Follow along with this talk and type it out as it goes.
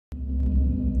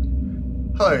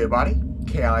Hello everybody,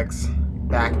 Chaotix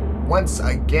back once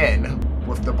again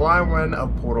with the blind run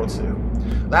of Portal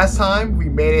 2. Last time we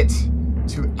made it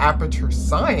to Aperture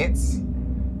Science,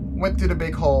 went through the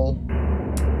big hole,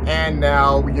 and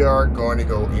now we are going to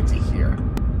go into here.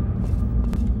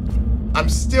 I'm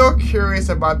still curious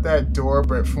about that door,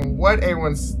 but from what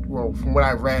from what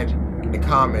I read in the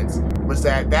comments, was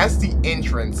that that's the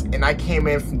entrance, and I came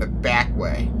in from the back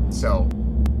way, so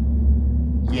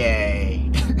yay.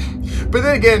 But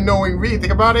then again, knowing really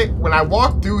think about it, when I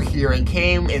walked through here and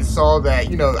came and saw that,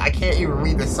 you know, I can't even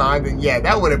read the sign, then yeah,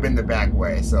 that would have been the back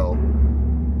way. So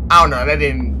I don't know, it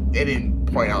didn't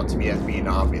point out to me as being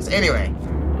obvious. Anyway,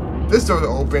 this door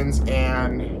opens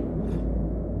and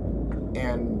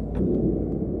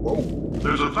whoa.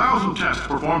 There's 1,000 tests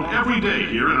performed every day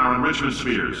here in our enrichment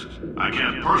spheres. I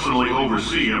can't personally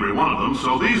oversee every one of them,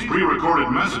 so these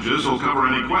pre-recorded messages will cover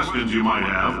any questions you might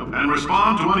have and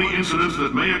respond to any incidents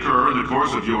that may occur in the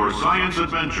course of your science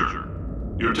adventure.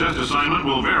 Your test assignment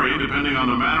will vary depending on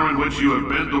the manner in which you have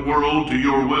bent the world to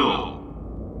your will.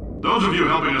 Those of you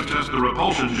helping us test the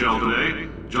repulsion gel today,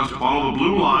 just follow the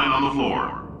blue line on the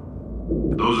floor.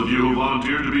 Those of you who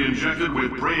volunteered to be injected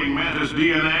with praying mantis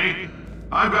DNA,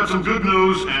 I've got some good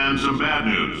news and some bad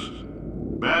news.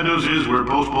 Bad news is we're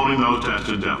postponing those tests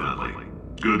indefinitely.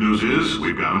 Good news is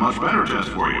we've got a much better test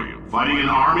for you. Fighting an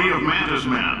army of mantis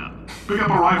men. Pick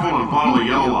up a rifle and follow the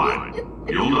yellow line.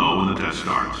 You'll know when the test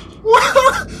starts.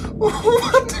 What?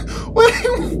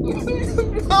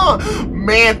 Oh,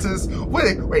 mantis.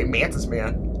 Wait, mantis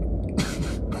man.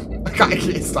 I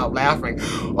can't stop laughing.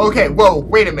 Okay, whoa,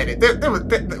 wait a minute.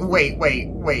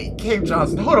 Wait. Cave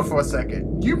Johnson, hold on for a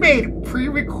second. You made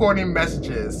pre-recording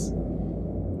messages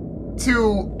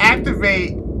to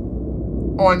activate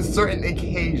on certain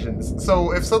occasions.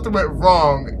 So if something went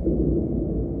wrong,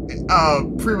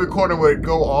 pre-recording would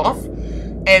go off.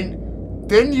 And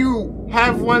then you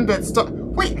have one that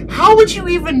wait, how would you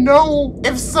even know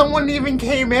if someone even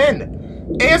came in?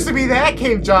 Answer me that,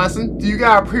 Cave Johnson. Do you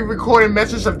got a pre-recorded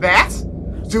message of that?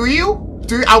 Do you?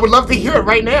 I would love to hear it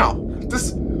right now.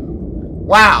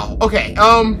 Wow. Okay.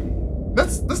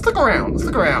 Let's look around. Let's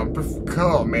look around.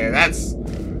 Oh man, that's.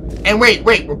 And wait.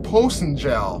 Repulsion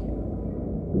gel.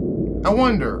 I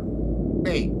wonder.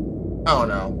 Wait. I don't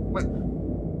know. What?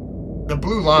 The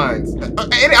blue lines.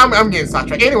 I'm getting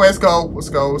sidetracked. Anyway, let's go. Let's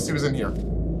see what's in here.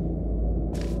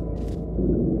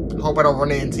 Hope I don't run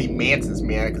into mantis,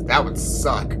 man, because that would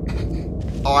suck.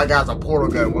 All I got is a portal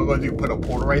gun. What am I gonna do? Put a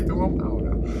portal right through them? I don't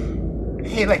know.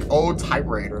 Hey, like old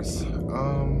typewriters.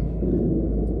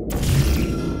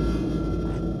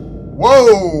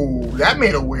 Whoa! That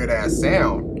made a weird ass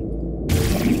sound.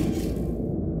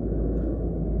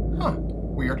 Huh.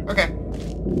 Weird. Okay.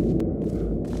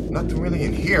 Nothing really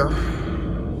in here.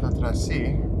 Not that I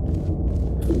see.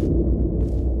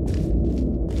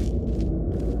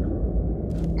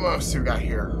 Let's see what we got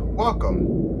here.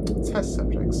 Welcome, test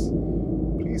subjects.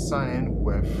 Please sign in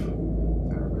with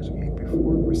the investigate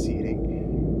before proceeding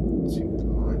to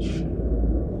launch.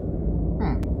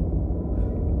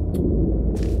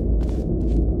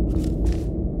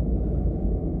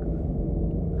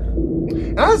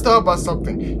 And I just thought about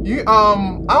something. I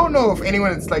don't know if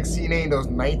anyone has like seen any of those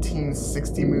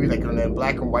 1960 movies, like in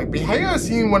black and white. But have you ever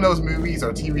seen one of those movies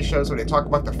or TV shows where they talk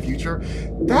about the future?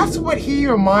 That's what he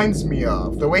reminds me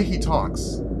of. The way he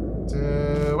talks.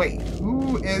 Wait,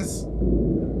 who is?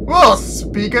 Well,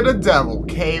 speak of the devil,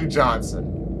 Cave Johnson.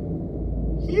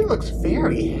 He looks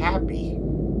very happy.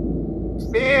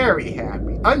 Very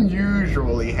happy.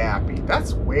 Unusually happy.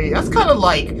 That's kind of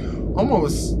like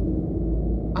almost.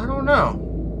 I don't know.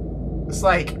 It's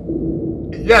like,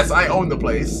 yes, I own the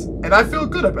place, and I feel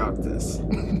good about this.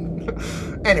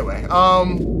 Anyway,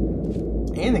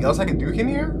 anything else I can do in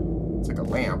here? It's like a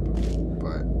lamp,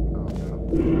 but I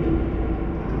don't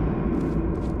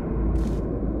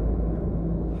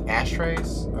know.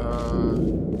 Ashtrays.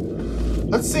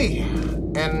 Let's see.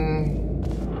 And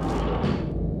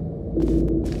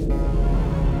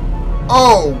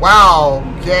oh wow,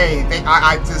 yay!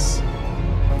 I just.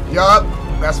 Yup.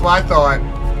 That's what I thought.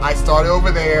 I started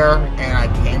over there, and I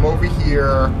came over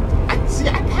here. I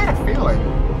had a feeling.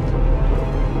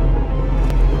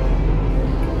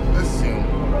 Let's see.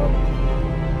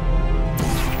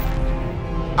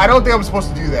 I don't think I'm supposed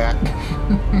to do that.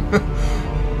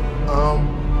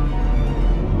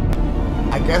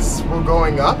 I guess we're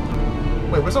going up.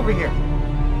 Wait, what's over here?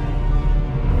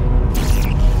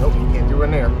 Nope, can't do it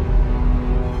in there.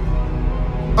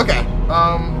 Okay,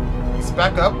 let's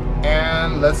back up.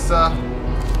 And let's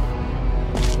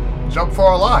jump for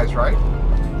our lives, right?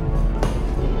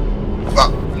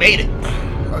 Oh, made it.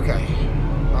 Okay.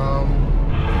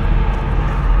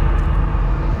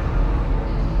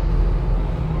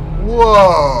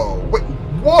 Whoa! Wait,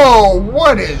 whoa!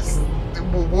 What is?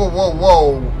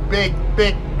 Whoa! Big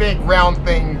round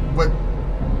thing with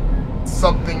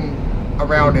something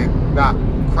around it, not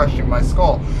crushing my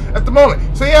skull at the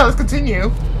moment. So yeah, let's continue.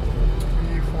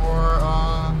 3,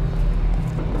 4.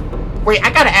 Wait, I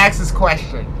gotta ask this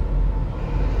question.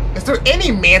 Is there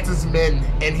any mantis men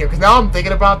in here? Because now I'm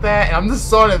thinking about that, and I'm just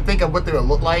starting to think of what they would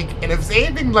look like. And if it's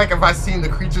anything like if I've seen the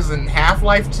creatures in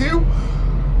Half-Life 2,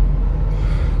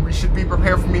 we should be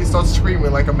prepared for me to start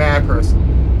screaming like a mad person.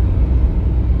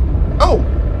 Oh!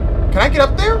 Can I get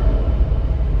up there?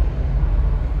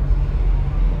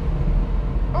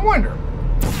 I wonder.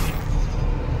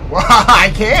 Well, I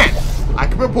can! I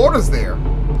can put portals there.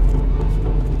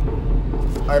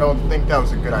 I don't think that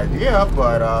was a good idea,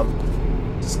 but,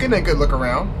 just getting a good look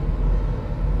around.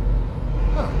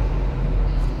 Huh.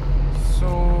 So,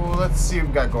 let's see what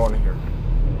we got going here.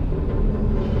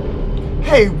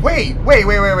 Hey, wait.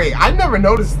 I never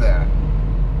noticed that.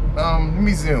 Let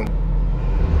me zoom.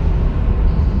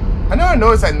 I never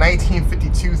noticed that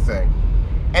 1952 thing.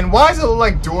 And why does it look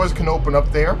like doors can open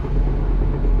up there?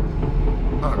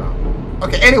 I don't know.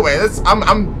 Okay, anyway,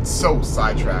 I'm so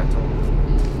sidetracked.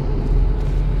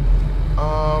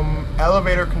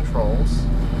 Elevator controls.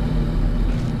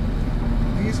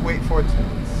 Please wait for it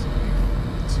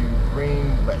to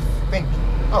bring left. Thank you.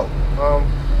 Oh,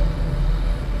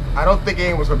 I don't think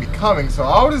anyone's gonna be coming, so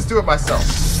I'll just do it myself.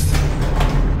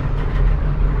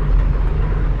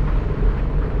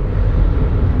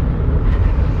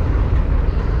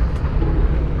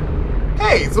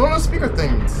 Hey, it's one of those speaker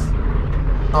things.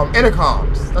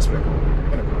 Intercoms. That's what they're called.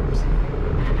 Intercoms.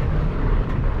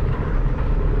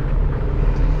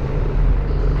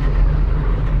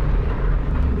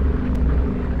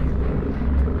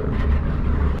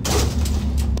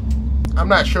 I'm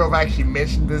not sure if I actually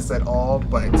mentioned this at all,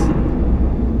 but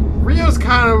Rio's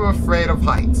kind of afraid of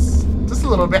heights. Just a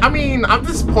little bit. I mean, I'm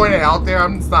just pointing it out there.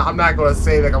 I'm not gonna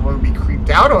say like I'm gonna be creeped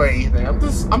out or anything. I'm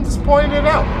just pointing it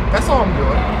out. That's all I'm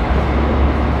doing.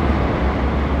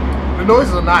 The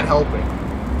noises are not helping.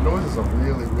 The noises are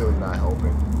really not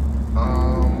helping.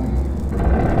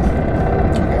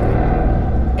 Okay.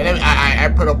 And then I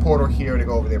put a portal here to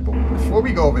go over there. But before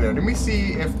we go over there, let me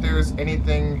see if there's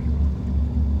anything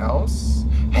else.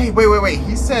 Hey, wait.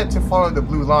 He said to follow the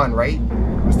blue line, right?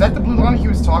 Was that the blue line he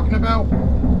was talking about?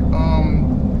 Let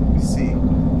me see.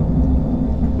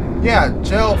 Yeah,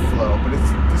 gel flow, but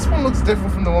this one looks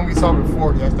different from the one we saw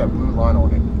before. He has that blue line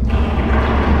on it.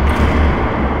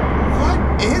 What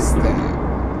is that?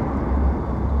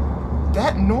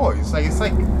 That noise, like, it's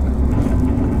like,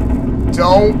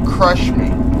 don't crush me.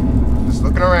 Just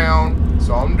looking around, that's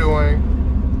all I'm doing.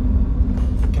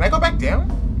 Can I go back down?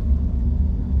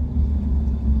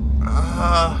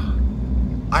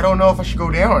 I don't know if I should go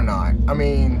down or not. I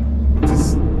mean,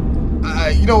 just,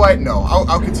 you know what? No,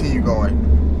 I'll continue going.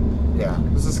 Yeah,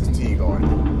 let's just continue going.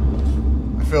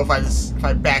 I feel if I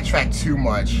backtrack too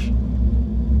much.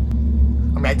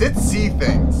 I mean, I did see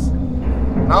things.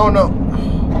 I don't know.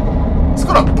 It's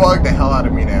gonna bug the hell out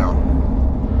of me now.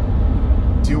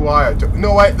 Do I? Or do, you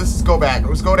know what? Let's just go back.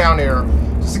 Let's go down there,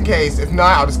 just in case. If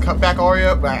not, I'll just cut back all the way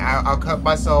up. I'll cut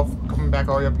myself coming back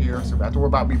all the way up here, so I don't have to worry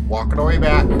about me walking all the way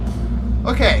back.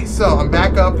 Okay, so I'm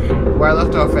back up where I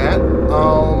left off at.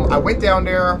 I went down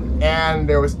there, and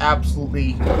there was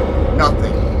absolutely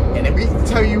nothing. And let me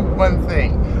tell you one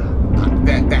thing.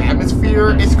 The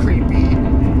atmosphere is creepy,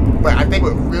 but I think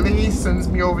what really sends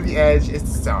me over the edge is the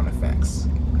sound effects.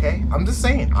 Okay? I'm just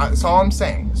saying. That's all I'm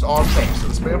saying. That's all I'm saying. So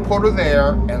let's put a portal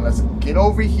there, and let's get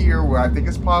over here where I think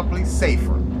it's probably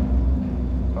safer.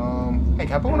 Hey,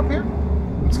 can I put one up here?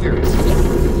 I'm just curious.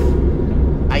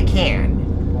 I can.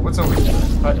 What's over here?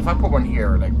 If I put one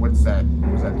here, like, what does that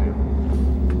do?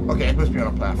 Okay, it puts me on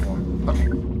a platform. Okay.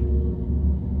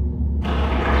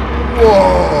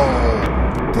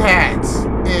 Whoa! That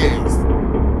is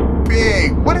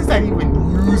big. What is that even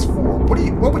used for?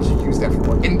 What would you use that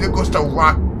for? And there goes the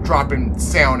rock dropping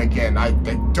sound again. I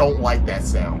don't like that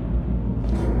sound.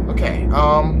 Okay,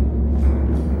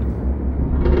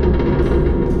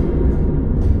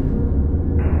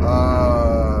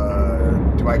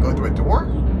 do I go through a door?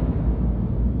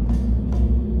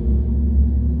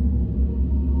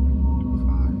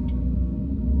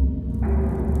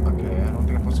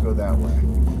 Go that way.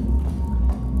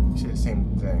 See the same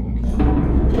thing.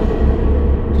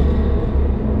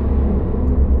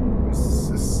 Let's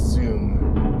assume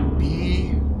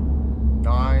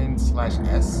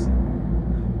B9/S.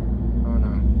 Oh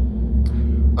no.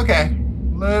 Okay.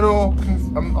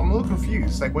 I'm a little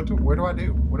confused. Like, where do I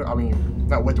do? I mean,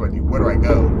 not what do I do? Where do I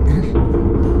go?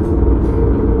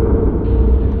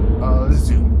 Let's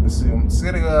zoom. zoom. Let's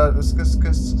get a.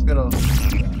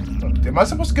 Am I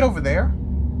supposed to get over there?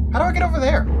 How do I get over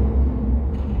there?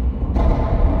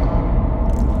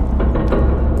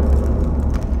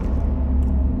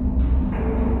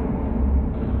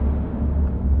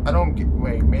 I don't get.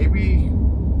 Wait, maybe.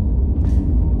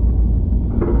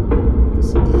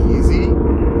 It's easy.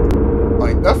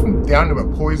 Like nothing down to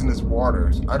but poisonous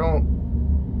waters. I don't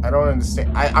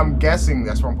understand. I'm guessing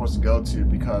that's where I'm supposed to go to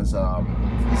because if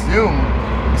you zoom,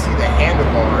 you see the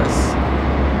handlebars,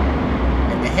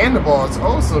 and the handlebars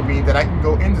also mean that I can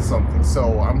go into something.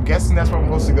 So I'm guessing that's where I'm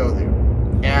supposed to go to.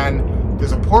 And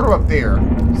there's a portal up there,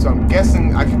 so I'm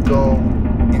guessing I can go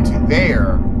into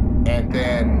there, and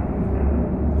then.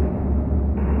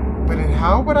 But then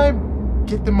how would I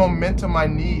get the momentum I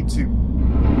need to?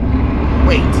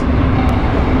 Wait.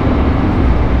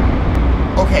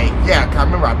 Okay, yeah, 'cause I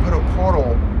remember I put a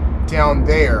portal down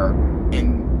there,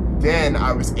 and then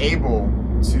I was able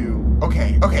to...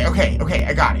 Okay,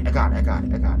 I got it.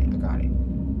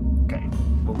 Okay,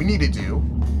 what we need to do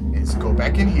is go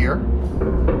back in here.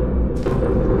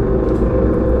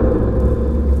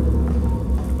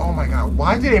 Oh my god,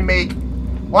 why did they make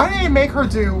her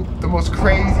do the most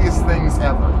craziest things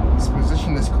ever? Let's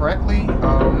position this correctly.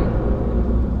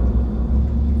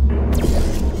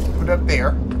 Put it up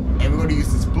there. And we're going to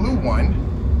use this blue one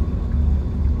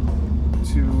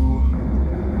to...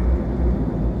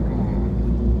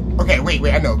 Okay, wait,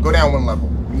 I know. Go down one level.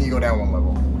 We need to go down one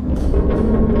level.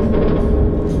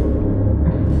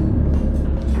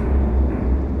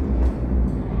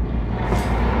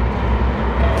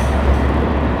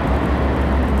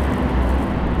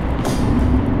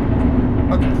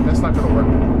 Okay, that's not going to work.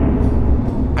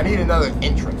 I need another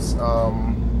entrance.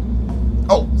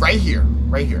 Oh, right here.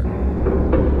 Right here.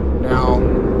 Now,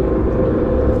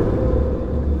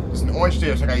 there's an orange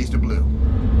there, so I gotta use the blue.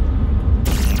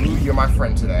 Blue, you're my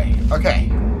friend today. Okay.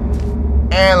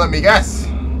 And let me guess.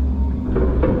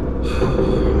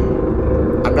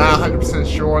 I'm not 100%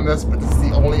 sure on this, but this is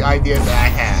the only idea that I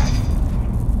had.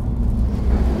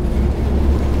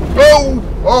 Oh!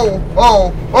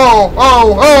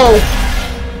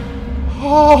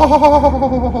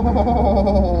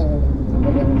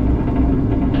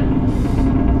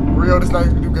 Rio does not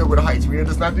do good with heights. Rio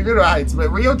does not do good with heights, but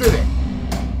Rio did it.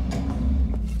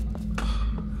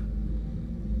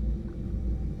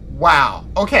 Wow.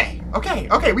 Okay,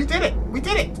 we did it.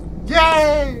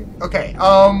 Yay! Okay,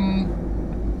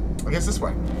 I guess this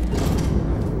way.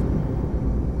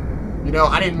 You know,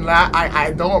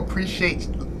 I don't appreciate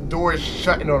doors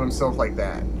shutting on themselves like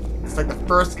that. It's like the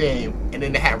first game, and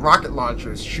then they had rocket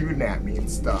launchers shooting at me and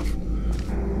stuff.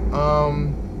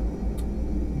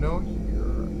 No.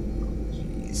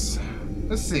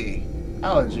 Let's see.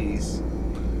 Allergies.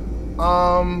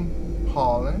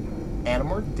 Pollen.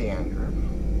 Animal dandruff.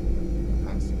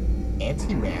 That's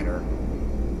antimatter.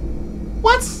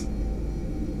 What?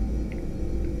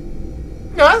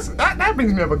 No, that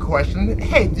brings me up a question.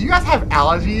 Hey, do you guys have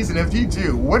allergies? And if you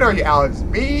do, what are your allergies?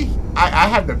 Me? I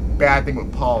have the bad thing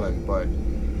with pollen, but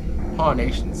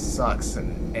pollination sucks.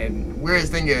 And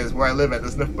weirdest thing is, where I live at,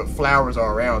 there's nothing but flowers all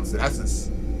around, so that's just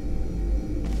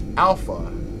alpha.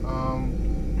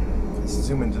 Let's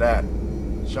zoom into that.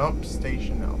 Jump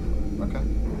station alpha. Okay.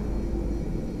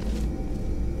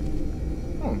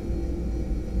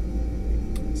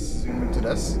 Let's zoom into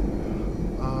this.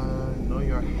 Know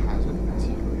your hazard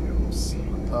materials.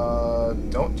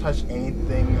 Don't touch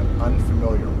anything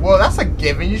unfamiliar. Well, that's a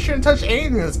given. You shouldn't touch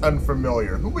anything that's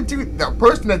unfamiliar. Who would do that? The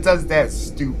person that does that is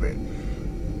stupid.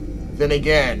 Then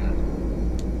again,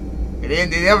 they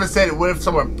never said, what if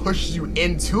someone pushes you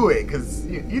into it? Because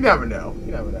you never know.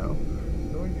 You never know.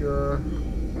 Know your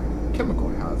chemical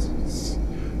hazards.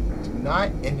 Do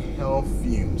not inhale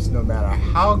fumes, no matter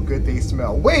how good they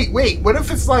smell. Wait. What if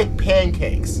it's like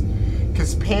pancakes?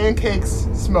 Because pancakes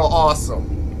smell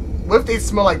awesome. What if they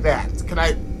smell like that? Can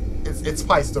I? It's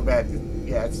probably still bad.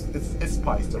 Yeah, it's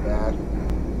probably still bad.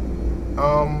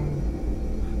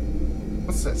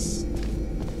 What's this?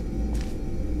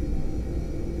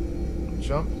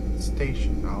 Jump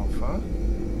station alpha.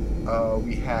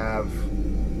 We have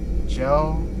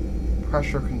gel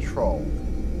pressure control.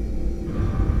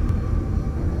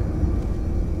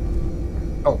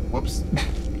 Oh, whoops.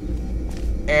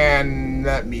 And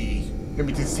let me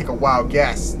just take a wild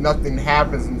guess. Nothing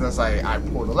happens unless I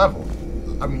pull the lever.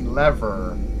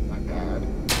 Lever. My bad.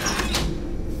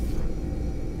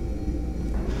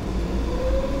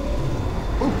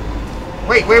 Ooh.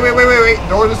 Wait.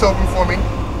 Door just open for me.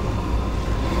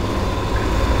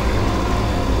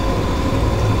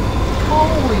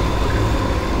 Holy.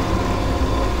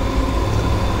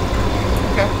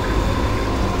 Okay.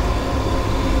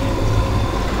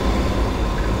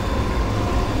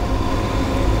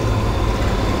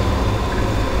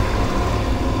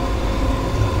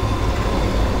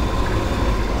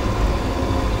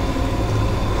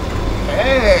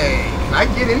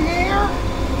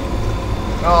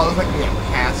 Oh, it looks like we have a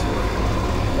password.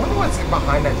 I wonder what's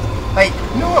behind that. Like,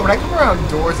 you know what? When I come around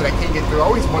doors that I can't get through, I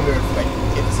always wonder if, like,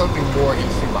 if there's something more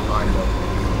interesting behind them.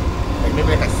 Like,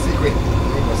 maybe like a secret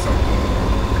room or something.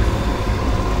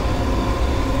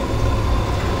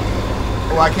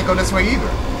 Well, I can't go this way either.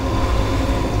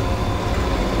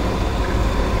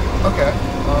 Okay.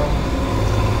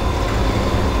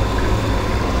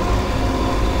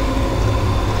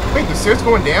 Wait, the stairs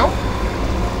going down?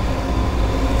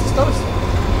 Just noticed it.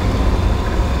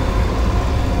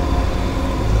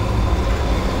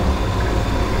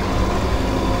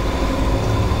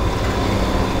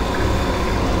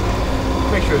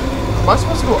 Make sure. Am I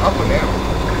supposed to go up or down?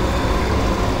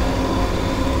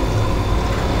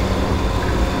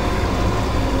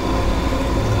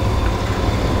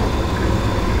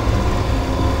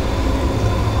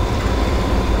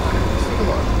 Let's take a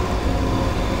look.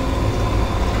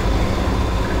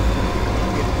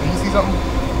 Can you see something?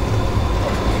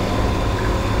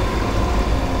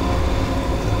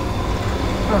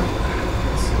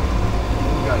 Let's see.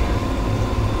 What we got here?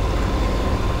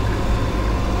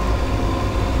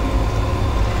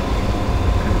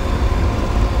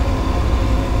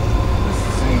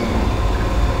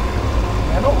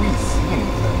 I don't really see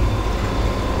anything.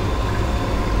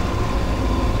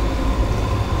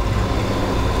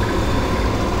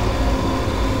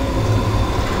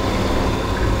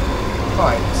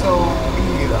 Alright, so we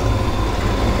need it up.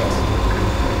 Yes.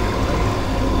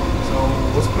 So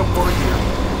let's put a board here.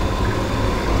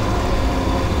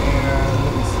 And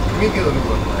let me see. Let me get a little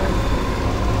look around.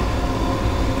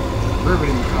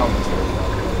 Riveting commentary.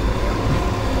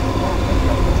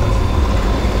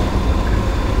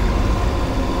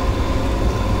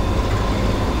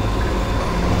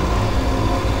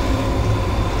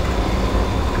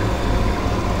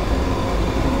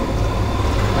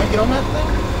 Get on that thing?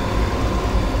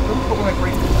 Let me put one like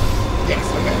right here. Yes,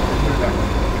 okay. Do that one.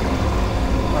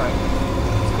 Alright.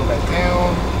 Let's go back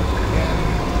down. And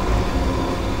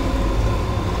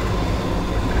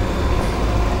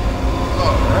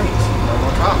alright. Now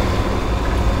on top.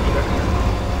 Get up here.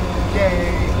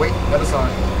 Yay. Wait, another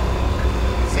sign.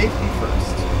 Safety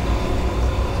first. So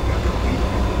we have to wait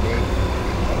for the day.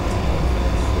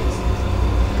 1956.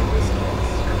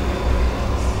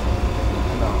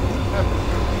 No, never.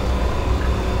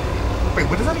 Wait,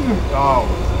 what does that even... Oh,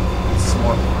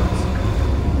 smart words.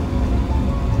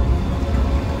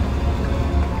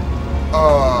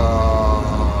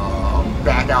 I'm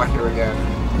back out here again.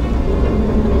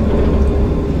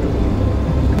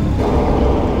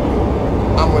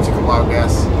 I'm gonna take a wild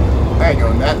guess. I ain't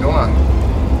going that, don't I?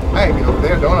 I ain't get over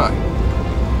there, don't I?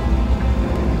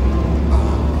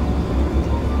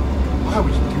 Why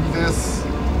would you do this?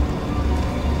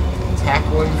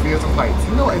 Tackling fields of heights.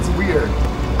 You know, it's weird.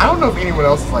 I don't know if anyone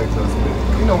else is like this,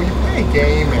 but you know, when you play a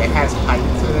game and it has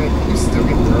heights in it, you still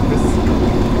get nervous.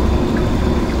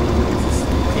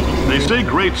 They say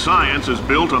great science is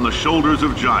built on the shoulders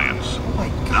of giants. Oh my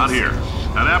God. Not here.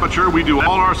 At Aperture, we do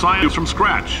all our science from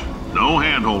scratch. No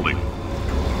hand-holding.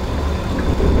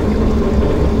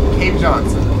 Cave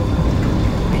Johnson,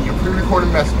 in your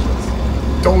pre-recorded messages,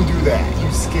 don't do that. You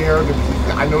scared me.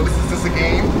 I know this is just a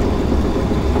game.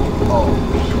 Oh,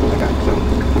 I got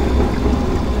jumped.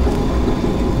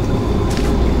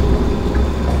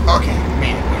 Okay,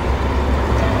 man.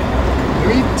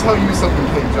 Let me tell you something,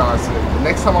 Kate Johnson. The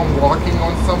next time I'm walking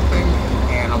on something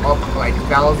and I'm up like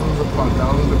thousands upon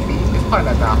thousands of feet, it's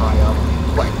probably not that high up,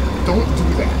 but don't do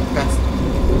that. That's...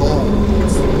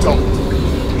 Oh, don't.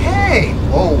 Hey!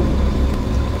 Whoa.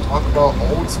 Talk about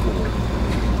old school.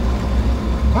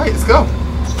 Alright, let's go.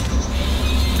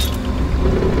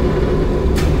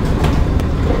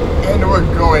 And we're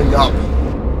going up.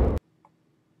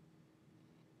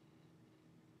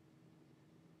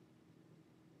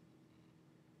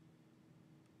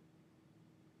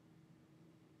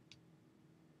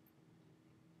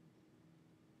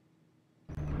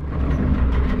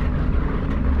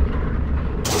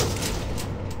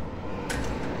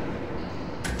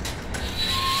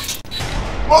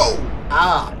 Whoa!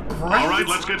 Ah, right. All right,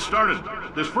 let's get started.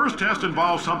 This first test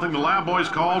involves something the lab boys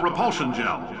call repulsion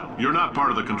gel. You're not part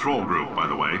of the control group, by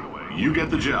the way. You get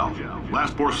the gel.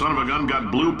 Last poor son of a gun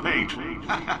got blue paint.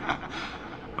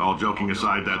 All joking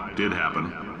aside, that did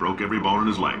happen. Broke every bone in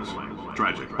his legs.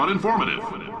 Tragic, but informative.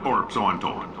 Or so I'm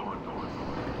told.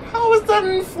 How is that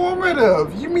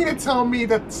informative? You mean to tell me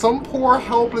that some poor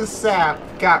helpless sap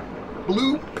got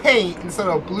blue paint instead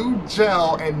of blue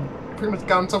gel and pretty much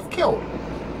got himself killed?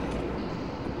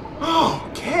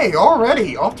 Okay,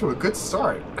 already off to a good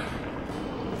start.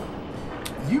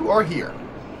 You are here.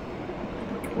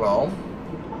 Well,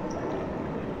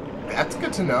 that's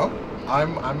good to know.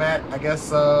 I'm at, I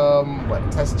guess, what,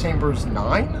 test chambers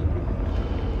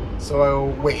 9? So,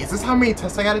 wait, is this how many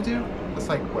tests I gotta do? It's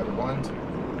like, what, 1, 2,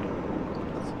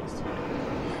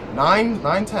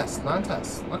 9 tests, 9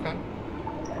 tests, okay.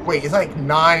 Wait, it's like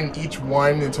 9 each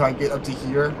one until I get up to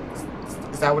here?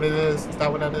 Is that what it is? Is that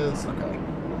what that is? Okay.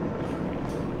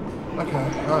 Okay,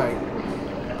 alright.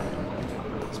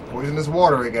 Let's poison this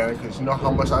water again, because you know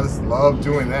how much I just love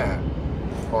doing that.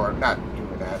 Or not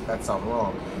doing that, that sounds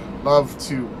wrong. Love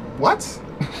to... What?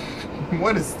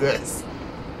 What is this?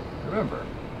 Remember,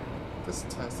 this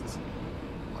test is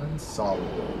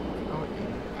unsolvable. Oh,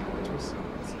 yeah. Aperture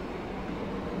Science.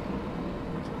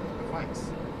 Device.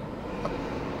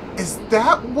 Is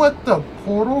that what the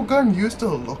portal gun used to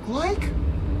look like?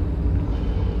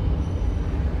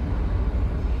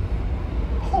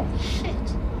 Oh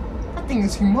shit! That thing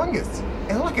is humongous.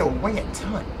 It looks like it will weigh a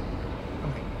ton.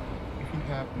 Okay, if you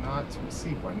have not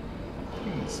received one,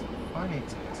 please find a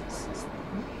test.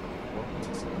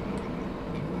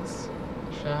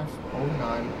 Shaft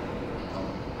 09.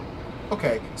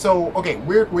 Okay, so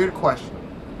weird question.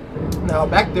 Now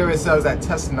back there it says that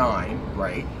test 9,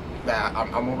 right? That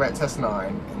I'm over at test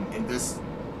 9 in this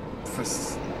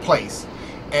place,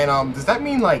 and does that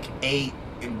mean like 8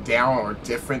 and down or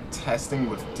different testing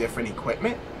with different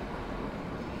equipment?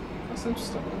 That's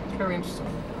interesting. It's very interesting.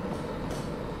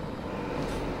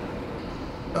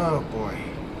 Oh boy.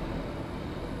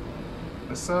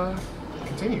 Let's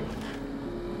continue.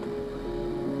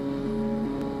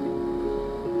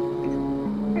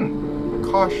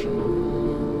 Caution.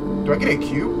 Do I get a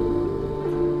cube?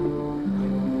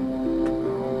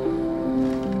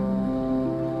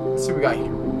 Let's see what we got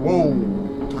here. Whoa.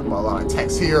 Talking about a lot of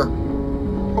text here.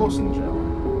 Potion gel.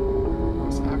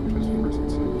 This Aperture's first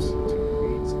attempts to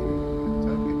create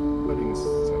puddings.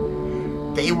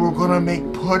 They were gonna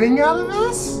make pudding out of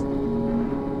this?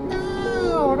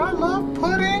 Ew, and I love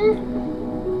pudding.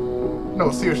 No,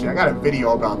 seriously, I got a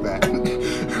video about that.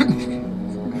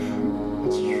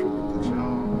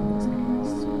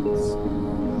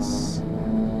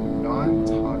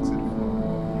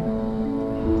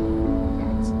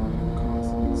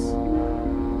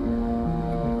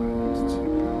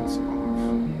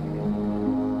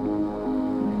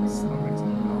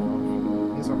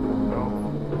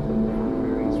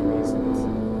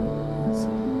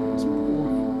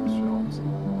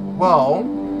 Well,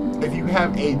 if you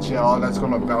have a gel that's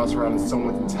going to bounce around in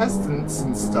someone's intestines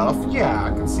and stuff, yeah,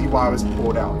 I can see why it was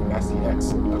pulled out. And that's the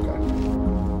exit. Okay.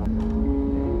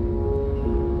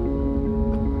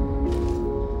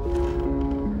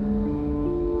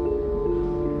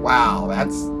 Wow,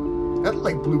 that's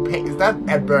like blue paint. That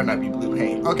better not be blue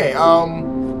paint. Okay,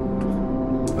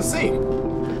 let's see.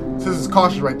 So this is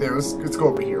caution right there. Let's go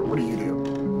over here. What do you do?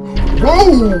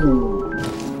 Whoa!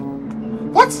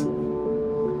 What?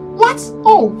 What?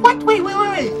 Oh, what? Wait.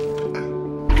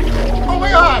 Oh my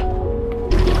god!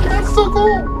 That's so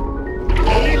cool!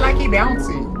 Hey, likey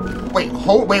bouncy. Wait,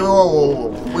 hold, wait,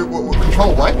 whoa.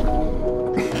 Control what?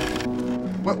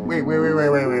 What? Wait.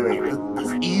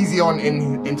 It's easy on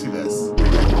into this.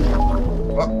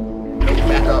 Oh,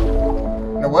 back up.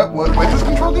 Now what does this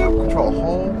control do? Control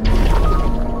hold.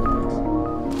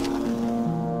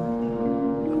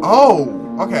 Oh,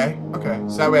 okay.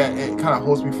 So that way it kind of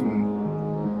holds me from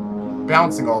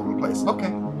bouncing all over the place.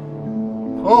 Okay.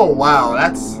 Oh wow,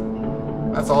 that's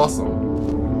awesome.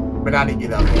 But now to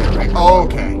get up there, right? Oh,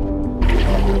 okay.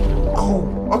 Oh,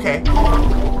 okay.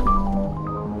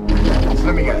 So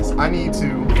let me guess. I need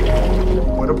to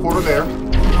put a portal there,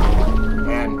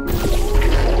 and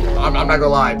I'm not gonna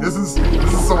lie. This is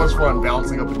so much fun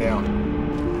bouncing up and down.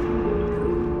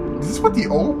 Is this what the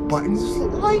old buttons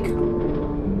look like?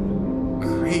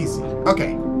 Crazy.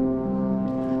 Okay.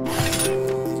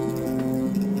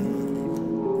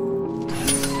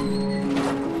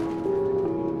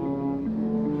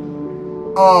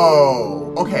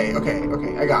 Oh, okay.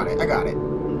 I got it.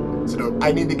 So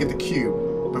I need to get the cube.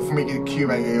 But for me to get the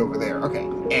cube, I get over there. Okay.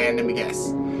 And let me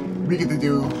guess. We get to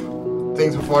do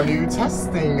things with our new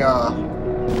testing. I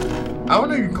don't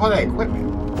know if you can call that equipment.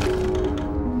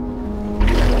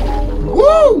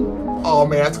 Woo! Oh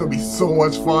man, that's gonna be so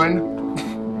much fun.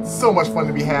 So much fun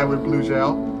to be had with blue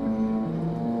gel.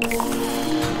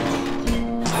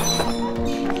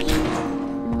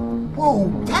 Whoa,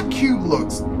 that cube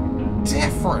looks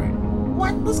different.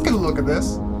 What? Let's get a look at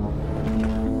this.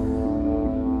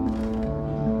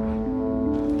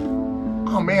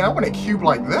 Oh man, I want a cube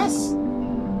like this.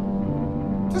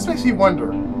 This makes me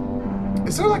wonder.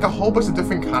 Is there like a whole bunch of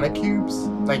different kind of cubes?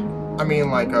 Like, I mean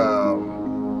like, what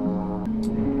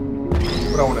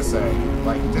do I want to say?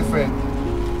 Like different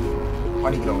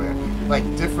why do you get over there? Like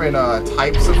different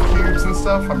types of cubes and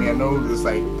stuff. I mean, I know there's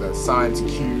like the science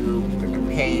cube, the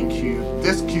companion cube,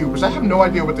 this cube, which I have no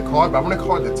idea what to call it, but I'm gonna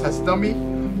call it the test dummy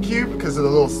cube because of the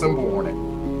little symbol on it.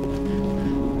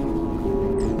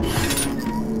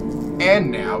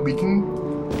 And now we can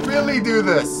really do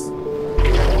this.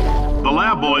 The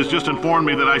lab boys just informed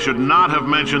me that I should not have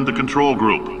mentioned the control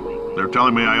group. They're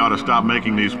telling me I ought to stop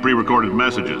making these pre-recorded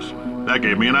messages. That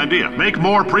gave me an idea. Make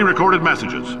more pre-recorded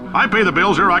messages. I pay the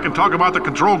bills here, I can talk about the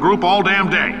control group all damn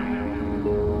day.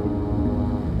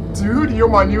 Dude, you're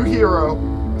my new hero.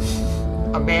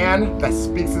 A man that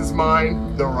speaks his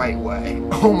mind the right way.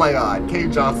 Oh my god,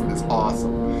 Cave Johnson is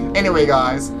awesome. Anyway,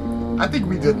 guys, I think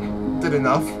we did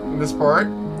enough in this part.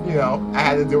 You know, I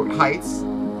had to do it heights.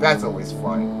 That's always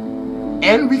fun.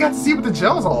 And we got to see what the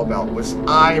gel is all about, which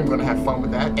I am going to have fun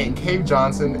with that. And Cave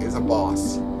Johnson is a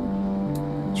boss.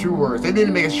 True words. They need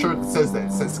to make a shirt that says that.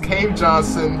 It says Cave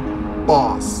Johnson,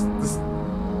 boss.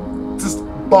 Just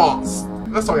boss.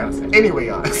 That's all I gotta say. Anyway,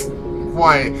 guys, before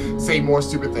I say more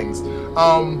stupid things,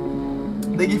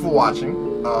 thank you for watching.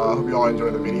 Hope you all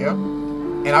enjoyed the video.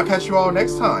 And I'll catch you all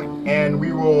next time. And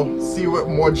we will see what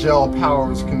more gel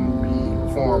powers can be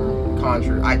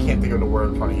conjured. I can't think of the word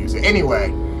I'm trying to use it.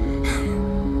 Anyway.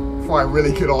 Before I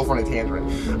really get off on a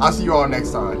tangent. I'll see you all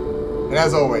next time. And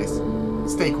as always,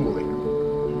 stay cooly.